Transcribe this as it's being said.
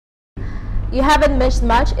You haven't missed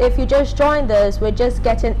much. If you just joined us, we're just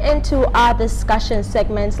getting into our discussion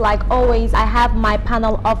segments. Like always, I have my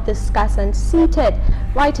panel of discussants seated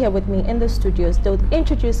right here with me in the studios. They'll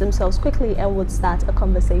introduce themselves quickly and would start a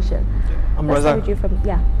conversation. I'm Let's start Razak. with you from,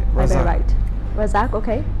 yeah, Razak. right. Razak,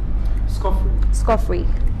 okay. Scofray.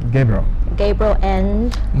 Scofray. Gabriel. Gabriel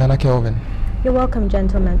and... Nana Kelvin. You're welcome,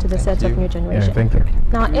 gentlemen, to the set of New Generation. Yeah, thank you.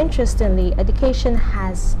 Now, interestingly, education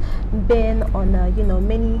has been on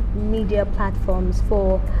many media platforms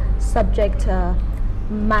for subject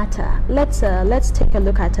matter. Let's take a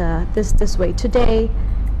look at this way. Today,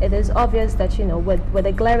 it is obvious that with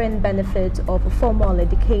the glaring benefit of a formal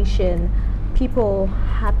education, people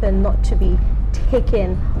happen not to be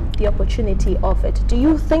taking the opportunity of it. Do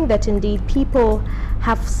you think that indeed people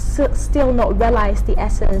have still not realized the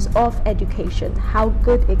essence of education, how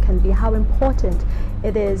good it can be, how important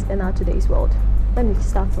it is in our today's world? Let me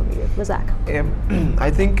start from you, Razak. I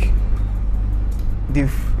think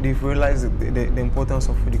they've realized the importance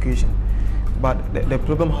of education, but the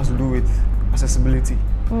problem has to do with accessibility.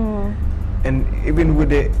 And even with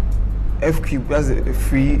the FQ, that's the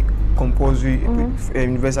free compulsory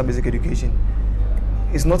universal basic education,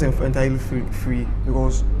 it's not entirely free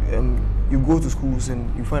because you go to schools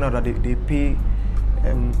and you find out that they pay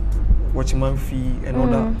watchman fee and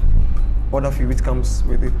other fee which comes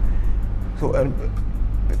with it. So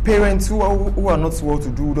parents who are not well to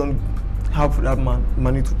do don't have that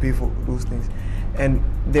money to pay for those things, and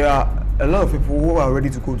there are a lot of people who are ready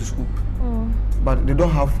to go to school, but they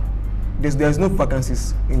don't have. There's no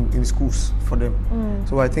vacancies in schools for them.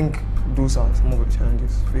 So I think those are some of the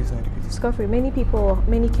challenges facing education. Scofray,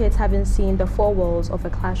 many kids haven't seen the four walls of a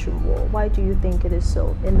classroom wall. Why do you think it is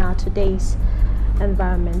so in our today's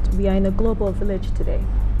environment? We are in a global village today.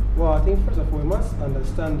 Well, I think first of all, we must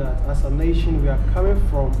understand that as a nation, we are coming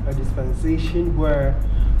from a dispensation where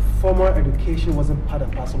formal education wasn't part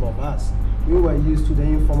and parcel of us. We were used to the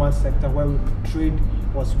informal sector where trade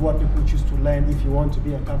was what people choose to learn. If you want to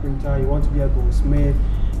be a carpenter, you want to be a goldsmith,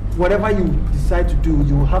 whatever you decide to do,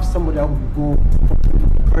 you will have somebody that will go for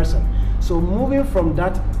the person. So moving from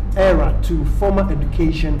that era to formal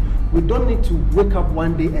education, we don't need to wake up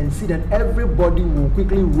one day and see that everybody will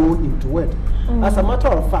quickly roll into it. As a matter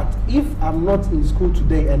of fact, if I'm not in school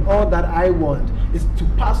today and all that I want is to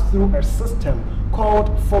pass through a system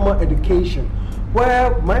called formal education,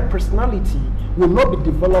 where my personality will not be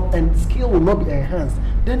developed and skill will not be enhanced,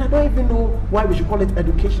 then I don't even know why we should call it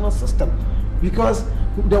educational system. Because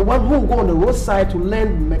the one who go on the roadside to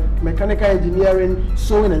learn mechanical engineering,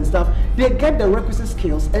 sewing and stuff, they get the requisite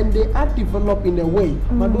skills and they are developed in a way.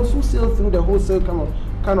 But those who sail through the wholesale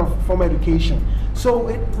kind of formal education. So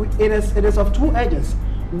it is of two edges.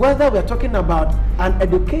 Whether we're talking about an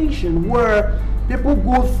education where people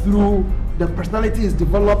go through, the personality is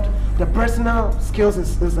developed, the personal skills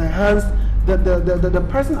is enhanced, the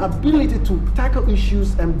person's ability to tackle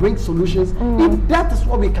issues and bring solutions, if that is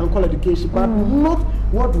what we can call education, but not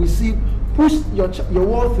what we see push your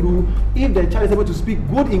wall through. If the child is able to speak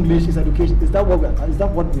good English, is education. Is that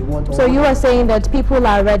what we want? So you are saying that people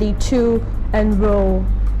are ready to enroll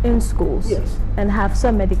in schools and have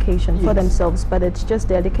some education for themselves, but it's just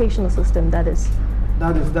the educational system that is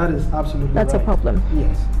absolutely that's right. a problem.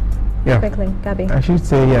 Yes. Yeah. Quickly, Gabi. I should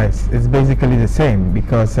say yes. It's basically the same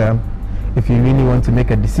because if you really want to make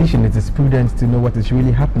a decision, it is prudent to know what is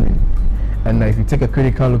really happening. And if you take a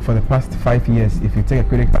critical look for the past 5 years, if you take a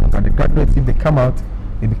critical look at the graduates, if they come out,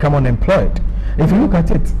 they become unemployed. If you look at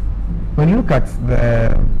it, when you look at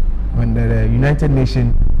the United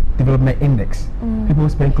Nations Development Index, people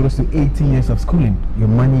spend close to 18 years of schooling, your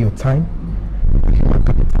money, your time, your human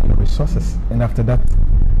capital, your resources, and after that,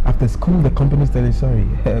 after school, the companies tell you, sorry,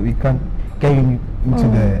 we can't get you into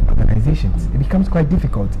the organizations. It becomes quite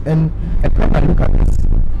difficult. And when I look at this,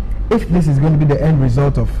 if this is going to be the end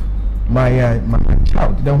result of my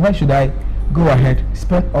child, then why should I go ahead,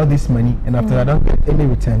 spend all this money, and after I don't get any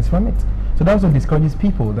returns from it? So that also discourages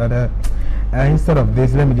people that instead of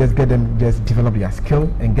this, let me just get them just develop their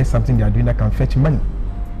skill and get something they are doing that can fetch money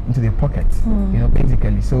into their pockets,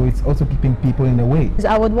 basically. So it's also keeping people in a way.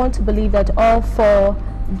 I would want to believe that all four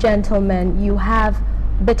gentlemen, you have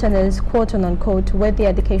bitterness, quote unquote, with the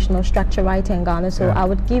educational structure right in Ghana. So I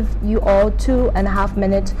would give you all 2.5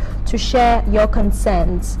 minutes to share your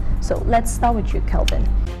concerns. So let's start with you, Kelvin.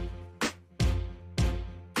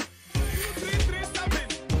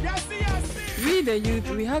 We the youth,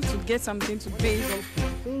 we have to get something to base on.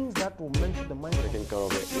 Things that will mentor the mind. Taking care of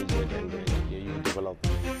the aged and the youth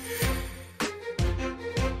development.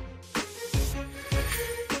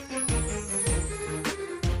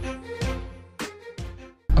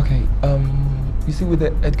 you see, with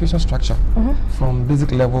the education structure, from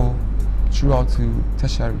basic level throughout to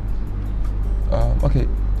tertiary, okay,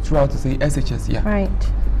 throughout to say SHS, yeah. Right.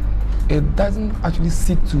 It doesn't actually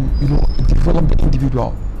seek to, you know, develop the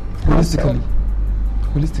individual holistically,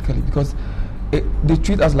 because they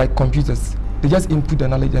treat us like computers. They just input the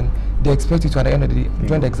knowledge and they expect you to, at the end of the day,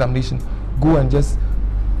 during the examination, go and just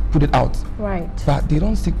put it out. Right. But they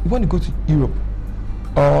don't seek. When you go to Europe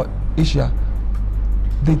or Asia,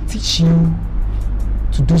 they teach you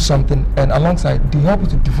to do something, and alongside they help you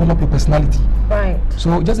to develop your personality. Right.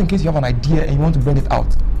 So just in case you have an idea and you want to bring it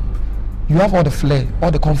out, you have all the flair,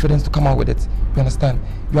 all the confidence to come out with it. You understand?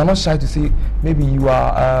 You are not shy to say maybe you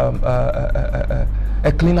are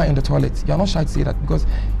a cleaner in the toilet. You are not shy to say that because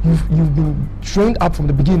you've been trained up from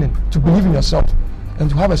the beginning to believe in yourself and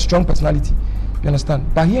to have a strong personality. You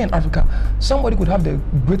understand? But here in Africa, somebody could have the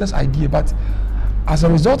greatest idea, but as a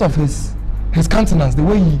result of his countenance, the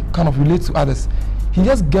way he kind of relates to others, he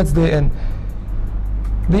just gets there and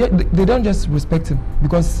they don't just respect him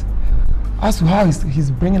because as to how he's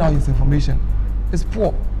bringing out his information, it's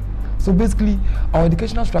poor. So basically, our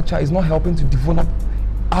educational structure is not helping to develop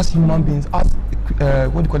as human beings, as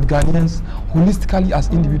what you call Ghanaians, holistically as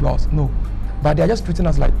individuals. No, but they are just treating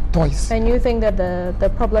us like toys. And you think that the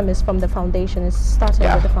problem is from the foundation? It's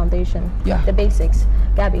starting with the foundation, the basics.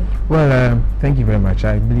 Gabby. Well, thank you very much.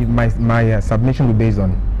 I believe my submission will be based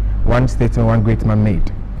on one statement one great man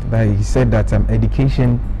made. That he said that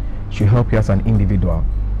education should help you as an individual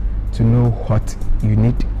to know what you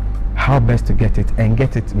need, how best to get it, and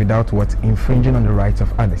get it without what infringing on the rights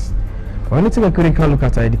of others. But when you take a critical look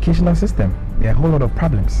at our educational system, there are a whole lot of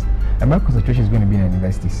problems, and my concentration is going to be in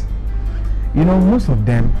universities. You know, most of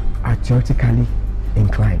them are theoretically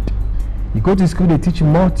inclined. You go to school, they teach you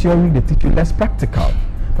more theory, they teach you less practical.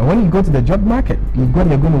 But when you go to the job market, you're going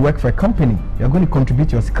to work for a company, you're going to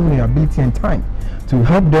contribute your skill, your ability, and time to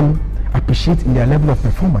help them appreciate in their level of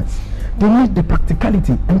performance. They need the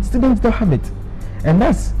practicality, and students don't have it. And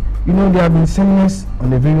that's, you know, there have been seminars on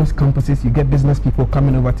the various campuses. You get business people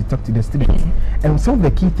coming over to talk to the students. And some of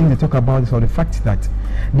the key things they talk about is for the fact that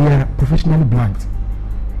they are professionally blunt.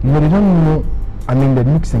 You know, they don't know, I mean, the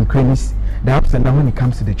nooks and crannies, the ups and downs when it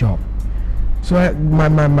comes to the job. So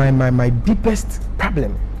my deepest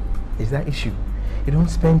problem is that issue. You don't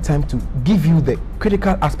spend time to give you the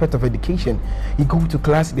critical aspect of education. You go to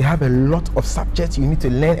class, they have a lot of subjects you need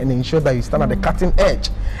to learn and ensure that you stand at the cutting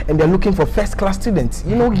edge. And they're looking for first class students.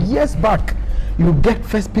 You know, years back, you get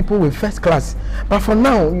first people with first class. But for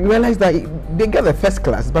now, you realize that they get the first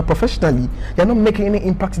class, but professionally, they're not making any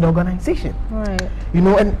impact in the organization. Right. You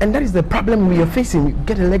know, and that is the problem we are facing. You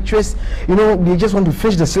get the lecturers, you know, they just want to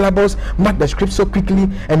finish the syllabus, mark the script so quickly,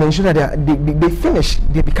 and ensure that they finish,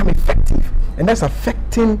 they become effective. And that's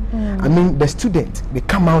affecting, I mean, the student. They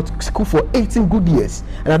come out school for 18 good years,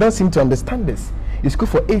 and I don't seem to understand this. You school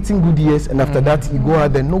for 18 good years, and after that, you go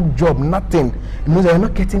out there, no job, nothing. It means that you're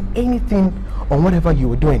not getting anything on whatever you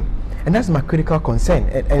were doing. And that's my critical concern.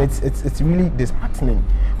 And it's really disheartening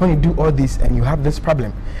when you do all this and you have this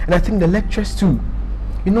problem. And I think the lecturers too,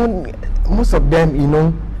 you know, most of them, you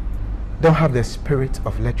know, don't have the spirit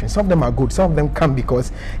of lecturing. Some of them are good, some of them come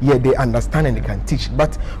because they understand and they can teach.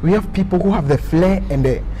 But we have people who have the flair and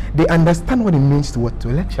they understand what it means to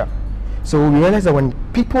lecture. So we realize that when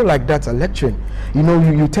people like that are lecturing, you know,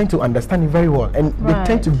 you tend to understand it very well, and they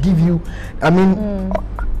tend to give you, I mean,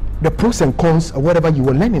 the pros and cons of whatever you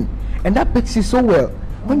were learning, and that makes you so well.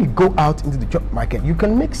 When you go out into the job market, you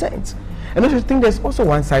can make sense. And I think there's also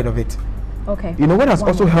one side of it. Okay. You know, what has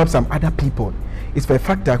also helped some other people is for the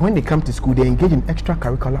fact that when they come to school, they engage in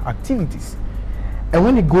extracurricular activities. And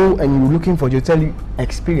when they go and you're looking for, they tell you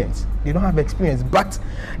experience. They don't have experience, but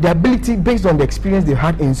the ability based on the experience they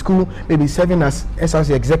had in school, maybe serving as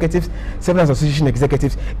SRC executives, serving as association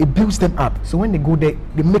executives, it builds them up. So when they go there,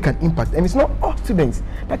 they make an impact. And it's not all students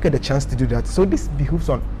that get the chance to do that. So this behooves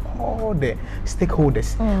on all the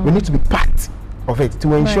stakeholders. We need to be part of it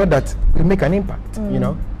to ensure that we make an impact, you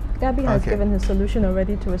know. Gabby has given his solution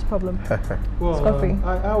already to his problem. Well, Scofray.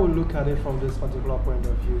 I will look at it from this particular point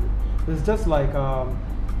of view. It's just like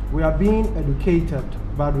we are being educated,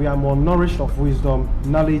 but we are more nourished of wisdom,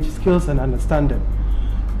 knowledge, skills, and understanding.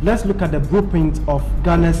 Let's look at the blueprint of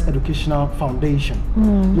Ghana's educational foundation.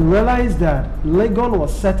 You realize that Legon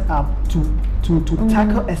was set up to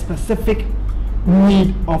tackle a specific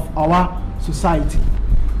need of our society.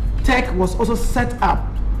 Tech was also set up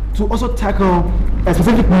to also tackle a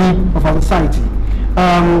specific need of our society.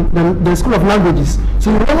 The School of Languages.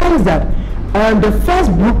 So you realize that the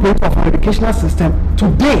first blueprint of our educational system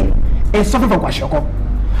today is suffering from kwashiorkor.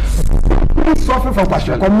 Suffering from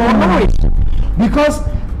kwashiorkor, more knowledge. Because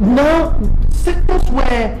now sectors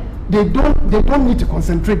where they don't need to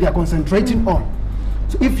concentrate, they are concentrating on.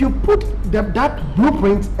 So if you put that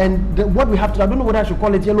blueprint and what we have to, I don't know whether I should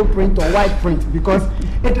call it yellow print or white print, because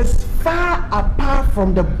it is far apart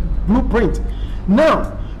from the blueprint.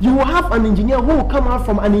 Now, you will have an engineer who will come out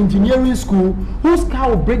from an engineering school whose car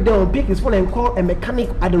will break down, pick his phone and call a mechanic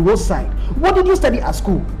at the roadside. What did you study at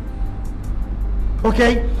school?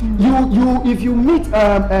 Okay, if you meet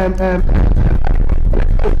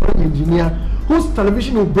engineer whose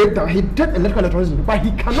television will break down, he did electrical electronics, but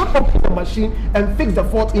he cannot open the machine and fix the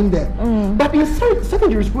fault in there. But in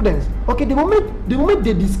secondary students, okay, the moment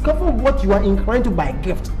they discover what you are inclined to buy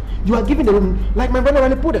gift, you are giving them, like my brother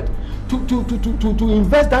really put it, to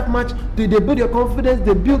invest that much. They build your confidence,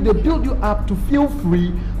 they build you up to feel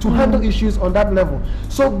free to handle issues on that level.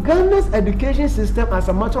 So Ghana's education system, as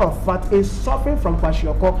a matter of fact, is suffering from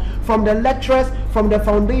kwashiorkor, from the lecturers, from the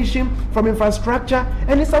foundation, from infrastructure,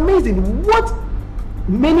 and it's amazing what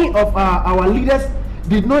many of our leaders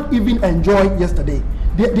did not even enjoy yesterday.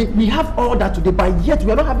 We have all that today, but yet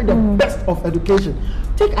we are not having the best of education.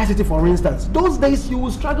 Take ICT for instance. Those days you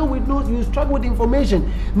will struggle with notes, you will struggle with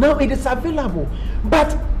information. Now it is available,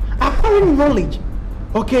 but acquiring knowledge,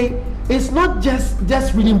 okay, it's not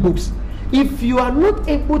just reading books. If you are not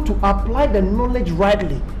able to apply the knowledge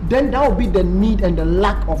rightly, then that will be the need and the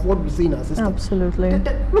lack of what we see in our system. Absolutely.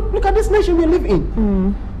 Look at this nation we live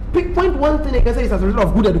in. Pinpoint one thing I can say is as a result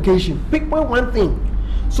of good education. Pinpoint one thing.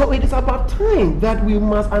 So it is about time that we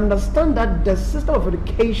must understand that the system of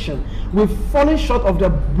education, we're falling short of the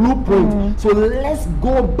blueprint. So let's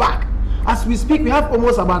go back. As we speak, we have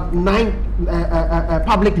almost about 9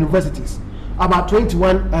 public universities, about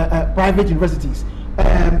 21 private universities,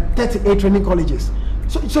 38 training colleges.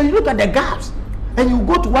 So you look at the gaps, and you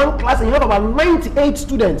go to one class and you have about 98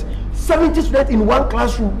 students, 70 students in one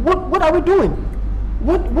classroom. What are we doing?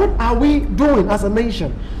 What are we doing as a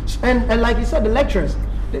nation? And like you said, the lecturers,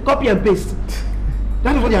 they copy and paste.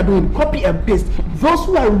 That is what they are doing, copy and paste. Those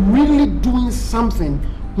who are really doing something,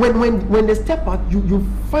 when they step out, you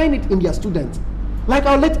find it in their students. Like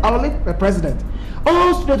our late president,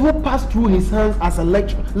 all students who passed through his hands as a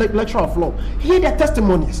lecturer of law, hear their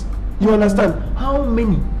testimonies. You understand how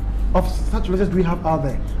many of such lectures do we have out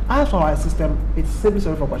there? As for our system, it's simply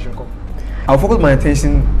sorry for kwashiorkor. I'll focus my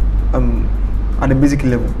attention at the basic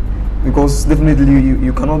level, because definitely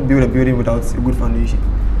you cannot build a building without a good foundation.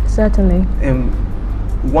 Certainly.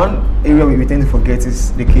 One area we tend to forget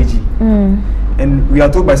is the KG. And we are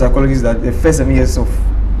told by psychologists that the first 7 years of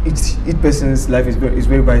each person's life is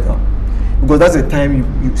very vital, because that's the time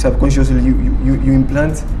you subconsciously you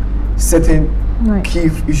implant certain key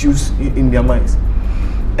issues in their minds.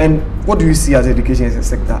 And what do you see as education as a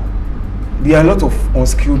sector? There are a lot of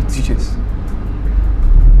unskilled teachers.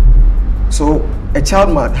 So a child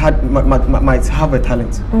might have a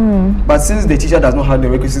talent, but since the teacher does not have the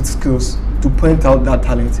requisite skills to point out that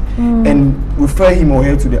talent and refer him or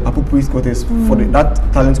her to the appropriate quarters for that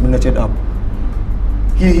talent to be nurtured up,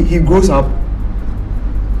 he grows up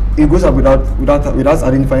without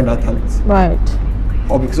identifying that talent. Right.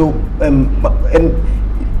 So and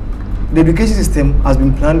the education system has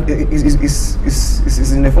been planned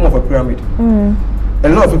is in the form of a pyramid. A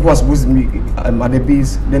lot of people are supposed to be at the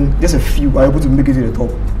base, then just a few are able to make it to the top.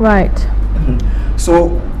 Right. So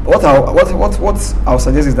what I'll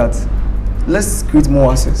suggest is that let's create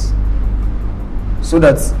more access, so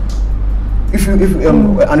that if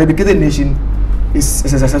an educated nation is a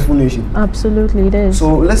successful nation. Absolutely, it is.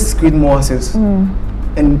 So let's create more access.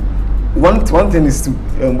 And one thing is to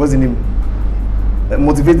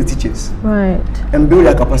motivate the teachers, right, and build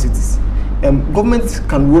their capacities. Government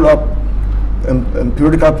can roll up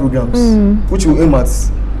periodical programs which will aim at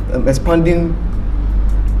expanding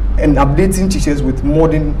and updating teachers with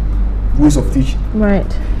modern ways of teaching. Right.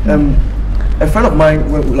 A friend of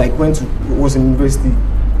mine was in university.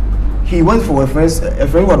 He went for a friend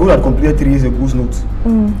who had completed 3 years ago's notes,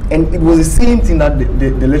 and it was the same thing that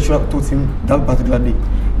the lecturer taught him that particular day.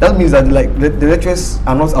 That means that the lecturers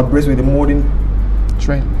are not abreast with the modern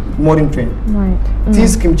trend. Right.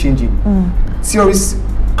 Things keep changing. Theories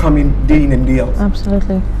coming day in and day out.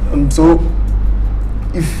 Absolutely. So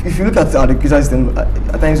if you look at the education system,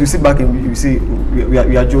 at times you sit back and you say we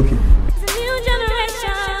are joking.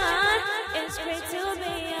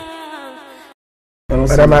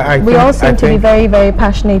 We all seem to be very, very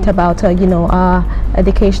passionate about our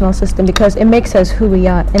educational system, because it makes us who we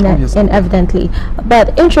are, evidently.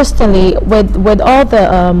 But interestingly, with all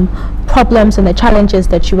the problems and the challenges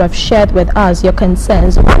that you have shared with us, your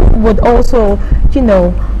concerns, would also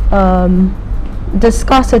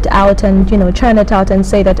discuss it out and churn it out and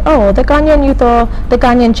say that, oh, the Ghanaian youth or the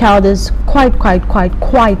Ghanaian child is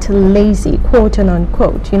quite lazy, quote and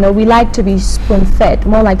unquote. We like to be spoon-fed,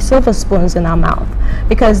 more like silver spoons in our mouth,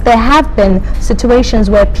 because there have been situations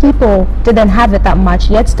where people didn't have it that much,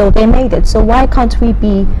 yet still they made it. So why can't we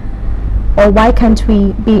be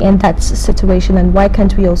in that situation, and why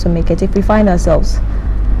can't we also make it if we find ourselves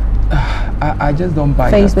I just don't buy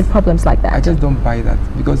faced with problems like that? I just don't buy that,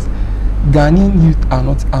 because Ghanaian youth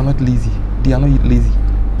are not lazy. They are not lazy.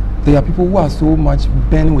 There are people who are so much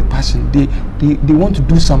burning with passion. They want to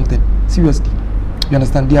do something seriously. You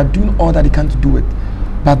understand? They are doing all that they can to do it,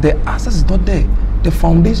 but the access is not there. The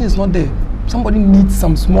foundation is not there. Somebody needs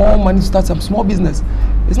some small money to start some small business.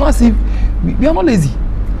 It's not as if we are not lazy.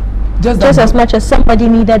 Just as much as somebody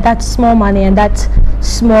needed that small money and that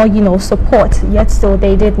small, support, yet still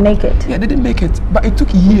they did make it. Yeah, they didn't make it, but it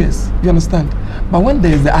took years, you understand? But when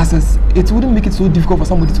there is the access, it wouldn't make it so difficult for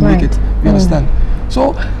somebody to make it, you understand?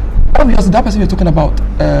 So, obviously, that person you're talking about,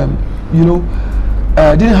 didn't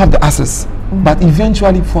have the access, but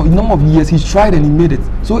eventually, for a number of years, he tried and he made it.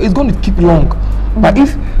 So, it's going to keep long. But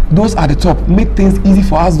if those at the top make things easy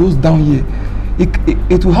for us, those down here,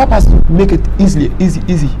 it will help us make it easy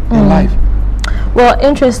in life. Well,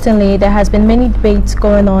 interestingly, there has been many debates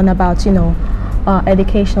going on about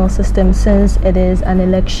educational system since it is an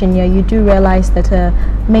election year. You do realize that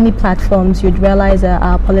many platforms, you'd realize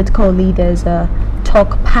our political leaders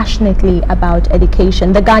talk passionately about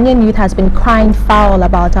education. The Ghanaian youth has been crying foul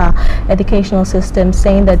about our educational system,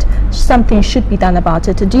 saying that something should be done about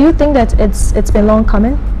it. Do you think that it's been long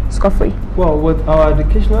coming, Scofray? Well, with our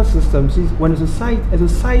educational system, when a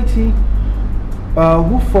society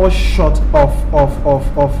who falls short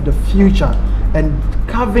of the future and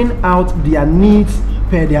carving out their needs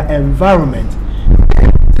per their environment,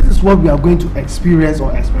 this is what we are going to experience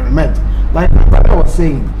or experiment. Like my brother was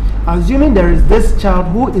saying, assuming there is this child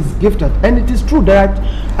who is gifted, and it is true that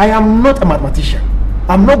I am not a mathematician,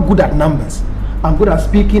 I'm not good at numbers, I'm good at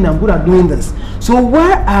speaking, I'm good at doing this. So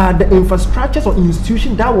where are the infrastructures or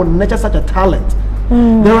institutions that will nurture such a talent?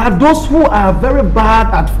 There are those who are very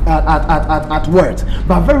bad at words,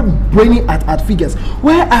 but very brainy at figures.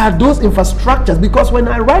 Where are those infrastructures? Because when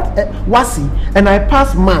I write WASI and I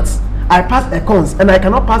pass maths, I pass econs, and I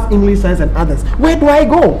cannot pass English, science, and others, where do I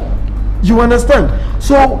go? You understand?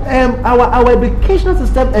 So our educational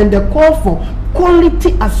system and the call for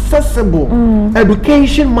quality accessible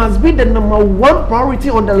education must be the #1 priority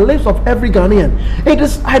on the lips of every Ghanaian.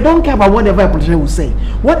 I don't care about whatever a politician will say.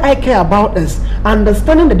 What I care about is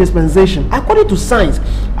understanding the dispensation. According to science,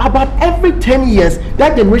 about every 10 years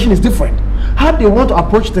that generation is different. How they want to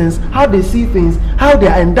approach things, how they see things, how they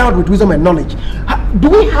are endowed with wisdom and knowledge. Do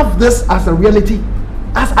we have this as a reality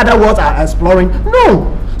as other worlds are exploring? No.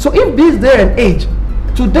 So if this day and age,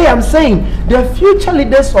 today I'm saying the future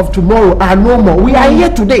leaders of tomorrow are no more. We are here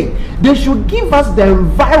today. They should give us the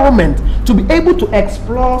environment to be able to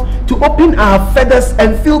explore, to open our feathers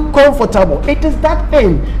and feel comfortable. It is that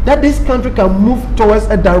end that this country can move towards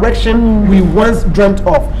a direction we once dreamt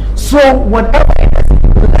of. So whatever it is,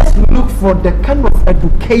 let's look for the kind of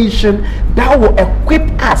education that will equip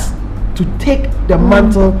us to take the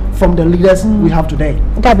mantle from the leaders we have today.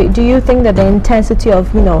 Gabby, do you think that the intensity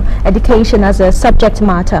of education as a subject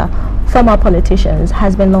matter from our politicians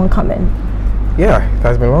has been long coming? Yeah, it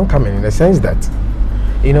has been long coming in the sense that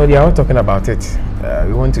they are all talking about it.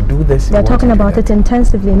 We want to do this. They're talking about it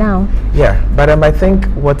intensively now. Yeah, but I think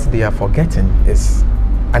what they are forgetting is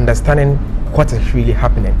understanding what is really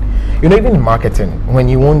happening. Even in marketing, when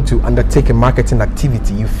you want to undertake a marketing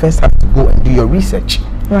activity, you first have to go and do your research.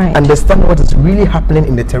 Right. Understand what is really happening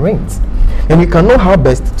in the terrains. And you can know how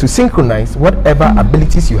best to synchronize whatever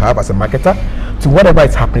abilities you have as a marketer to whatever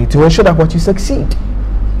is happening to ensure that what you succeed.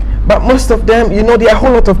 But most of them, there are a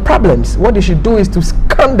whole lot of problems. What they should do is to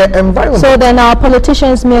scan the environment. So then our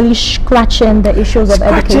politicians merely scratching the issues of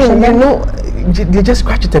education. They just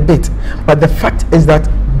scratch it a bit. But the fact is that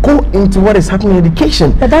go into what is happening in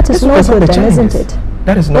education. But that is not good then, isn't it?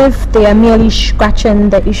 That is not. If they are merely scratching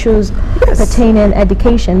the issues pertaining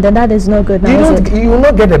education, then that is no good. You will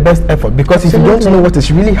not get the best effort, because Absolutely. if you don't know what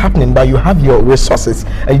is really happening, but you have your resources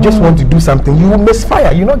and you just want to do something, you will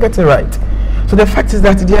misfire. You will not get it right. So the fact is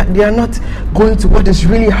that they are not going to what is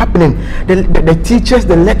really happening. The teachers,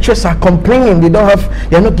 the lecturers are complaining. They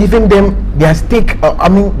are not giving them their stake.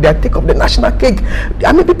 Their take of the national cake.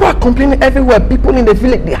 People are complaining everywhere. People in the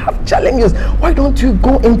village, they have challenges. Why don't you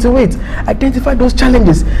go into it? Identify those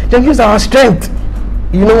challenges. Then use our strength.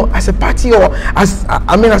 you know, as a party or as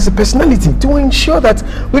as a personality, to ensure that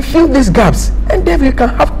we fill these gaps, and then we can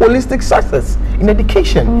have holistic success in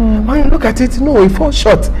education. When you look at it, no, it falls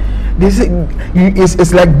short.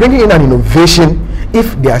 It's like bringing in an innovation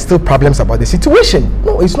if there are still problems about the situation.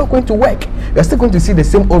 No, it's not going to work. You're still going to see the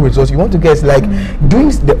same old results. You want to get like doing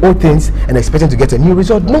the old things and expecting to get a new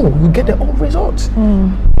result. No, you get the old results.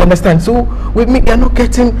 Understand? So with me, they're not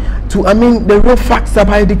getting to the real facts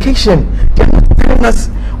about education. They're not telling us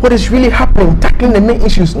what is really happening, tackling the main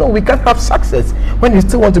issues. No, we can't have success when you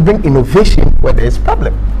still want to bring innovation where there is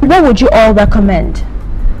problem. What would you all recommend?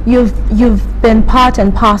 You've been part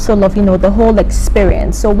and parcel of the whole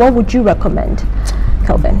experience. So what would you recommend,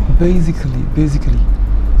 Kelvin? Basically,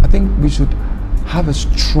 I think we should have a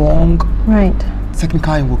strong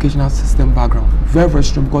technical and vocational system background, very, very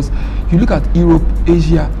strong. Because you look at Europe,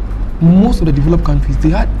 Asia, most of the developed countries, they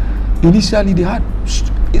have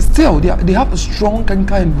a strong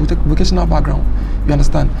technical and vocational background. You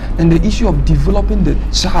understand? And the issue of developing the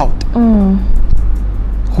child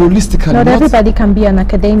holistically. Not everybody can be an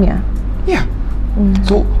academia. Yeah.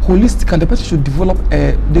 So holistically, the person should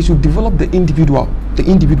develop the individual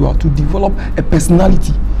to develop a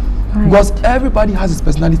personality. Right. Because everybody has his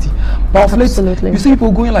personality. But absolutely. You see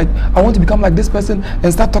people going like, I want to become like this person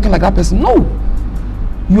and start talking like that person. No.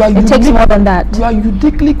 It takes more than that. You are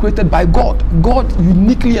uniquely created by God. God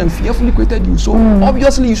uniquely and fearfully created you. So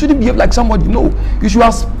obviously you shouldn't behave like somebody. No. You should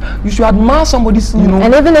admire somebody's,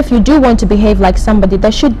 And even if you do want to behave like somebody,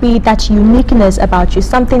 there should be that uniqueness about you,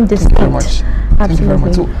 something distinct. Thank you very much. Absolutely. Thank you very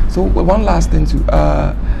much. So one last thing too.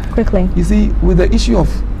 Quickly. You see, with the issue of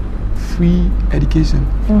free education,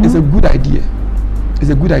 it's a good idea. It's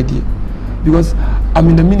a good idea. Because I'm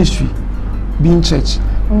in the ministry, being church.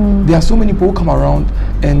 There are so many people who come around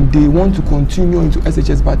and they want to continue into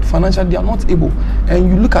SHS, but financially they are not able. And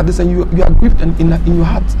you look at this and you are gripped in your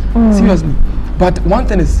heart, seriously. But one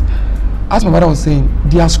thing is, as my brother was saying,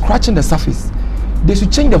 they are scratching the surface. They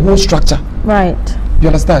should change the whole structure. Right. You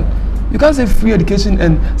understand? You can't say free education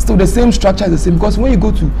and still the same structure is the same, because when you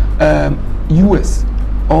go to US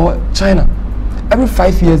or China, every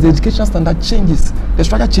 5 years the education standard changes, the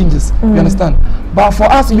structure changes. You understand? But for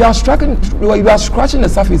us, we are scratching the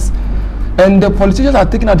surface, and the politicians are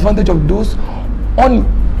taking advantage of those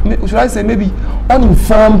maybe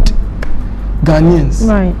uninformed Ghanaians,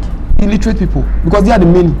 right? Illiterate people, because they are the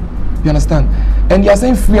many. You understand? And they are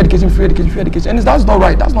saying free education, and that's not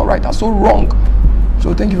right. That's not right. That's so wrong.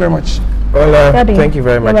 So thank you very much. Well, thank you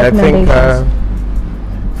very much. I think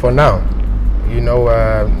for now,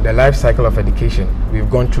 the life cycle of education, we've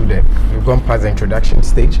gone past the introduction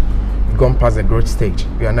stage, we've gone past the growth stage.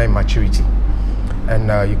 We are now in maturity, and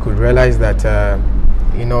you could realize that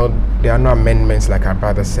there are no amendments like our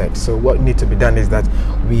brother said. So what needs to be done is that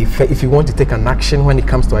if you want to take an action when it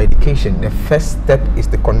comes to our education, the first step is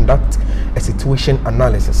to conduct a situation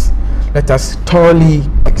analysis. Let us thoroughly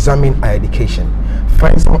examine our education,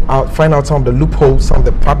 find out some of the loopholes, some of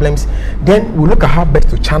the problems. Then we'll look at how best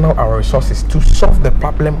to channel our resources to solve the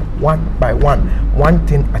problem one by one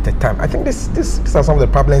thing at a time. I think these are some of the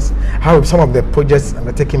problems, how some of the projects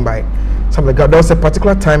undertaken by some of the guys. There was a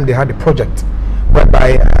particular time they had a project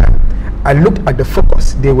whereby I looked at the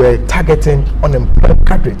focus. They were targeting unemployed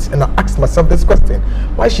graduates, and I asked myself this question: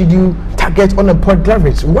 why should you target unemployed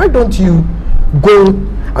graduates? Why don't you go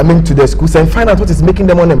to the schools and find out what is making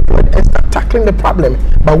them unemployed and start tackling the problem?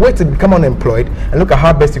 But wait to become unemployed and look at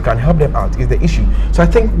how best you can help them out is the issue. So I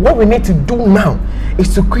think what we need to do now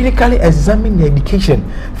is to critically examine the education,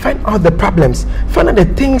 find out the problems, find out the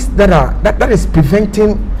things that is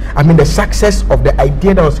preventing the success of the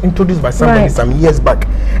idea that was introduced by somebody some years back.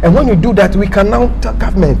 And when you do that, we can now tell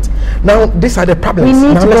government, now these are the problems. We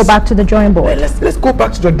need now to go back to the drawing board. Let's go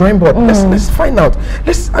back to the drawing board. Let's find out.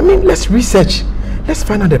 Let's research. Let's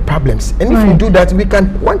find out the problems, and if we do that, we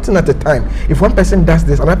can one thing at a time. If one person does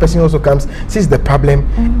this, another person also comes, sees the problem,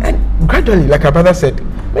 and gradually, like our brother said,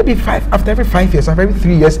 maybe after every 5 years, after every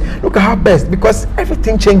 3 years, look at how best, because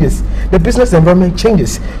everything changes. The business environment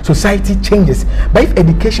changes, society changes. But if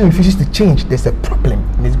education refuses to change, there's a problem,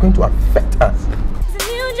 and it's going to affect us.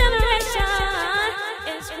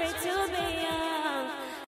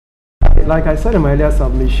 Like I said in my earlier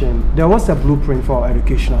submission, there was a blueprint for our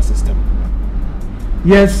educational system.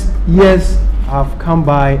 Yes, have come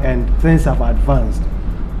by and things have advanced,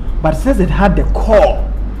 but since it had the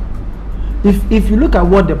core, if you look at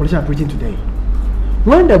what the politicians are preaching today,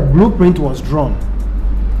 when the blueprint was drawn,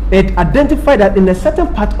 it identified that in a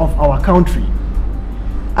certain part of our country,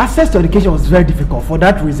 access to education was very difficult. For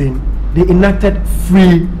that reason, they enacted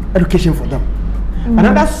free education for them.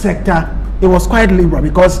 Another sector it was quite liberal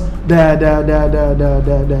because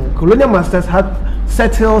the colonial masters had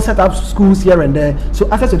set up schools here and there, so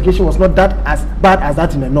access to education was not that as bad as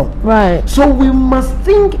that in the north. Right. So we must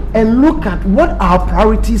think and look at what our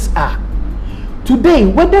priorities are today,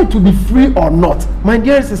 whether to be free or not. My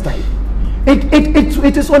dear sister,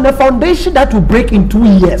 it is on a foundation that will break in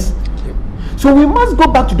 2 years. So we must go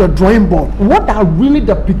back to the drawing board. What are really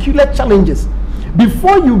the peculiar challenges?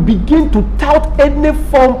 Before you begin to tout any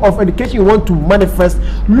form of education you want to manifest,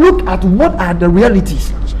 look at what are the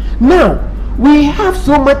realities. Now, we have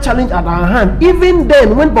so much challenge at our hand. Even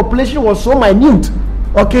then, when population was so minute,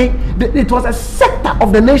 okay, it was a sector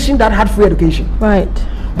of the nation that had free education. Right.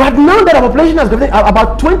 But now that our population has gotten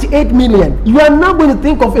about 28 million, you are now going to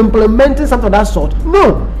think of implementing something of that sort.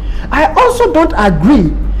 No. I also don't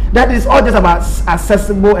agree that it's all just about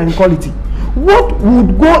accessible and quality. What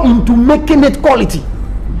would go into making it quality?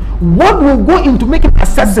 What will go into making it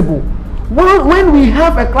accessible? Well, when we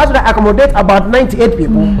have a class that accommodates about 98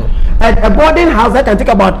 people, and a boarding house that can take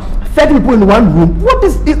about 30 people in one room, what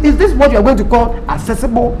is this what you are going to call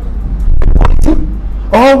accessible quality?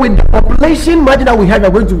 Or with the population margin that we have, we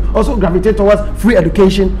are going to also gravitate towards free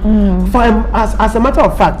education. As a matter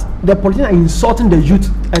of fact, the politicians are insulting the youth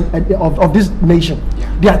of this nation.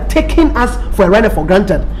 They are taking us for a ride for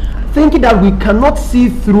granted, thinking that we cannot see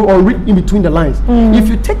through or read in between the lines. If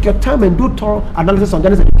you take your time and do thorough analysis on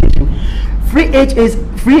gender education, free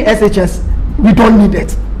SHS, we don't need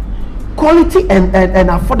it. Quality and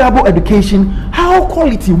affordable education. How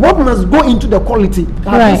quality? What must go into the quality?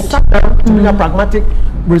 Right. Sat down to bring a pragmatic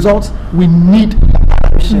results. We need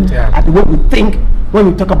at the way we think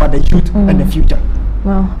when we talk about the youth and the future.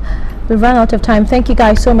 Well, we've run out of time. Thank you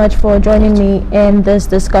guys so much for joining me in this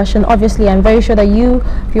discussion. Obviously, I'm very sure that you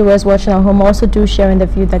viewers watching at home also do share in the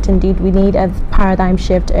view that indeed we need a paradigm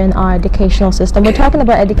shift in our educational system. We're talking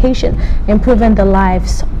about education, improving the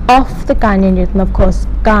lives of the Ghanaian youth and of course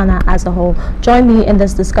Ghana as a whole. Join me in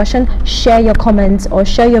this discussion. Share your comments or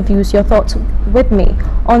share your views, your thoughts with me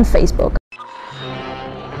on Facebook.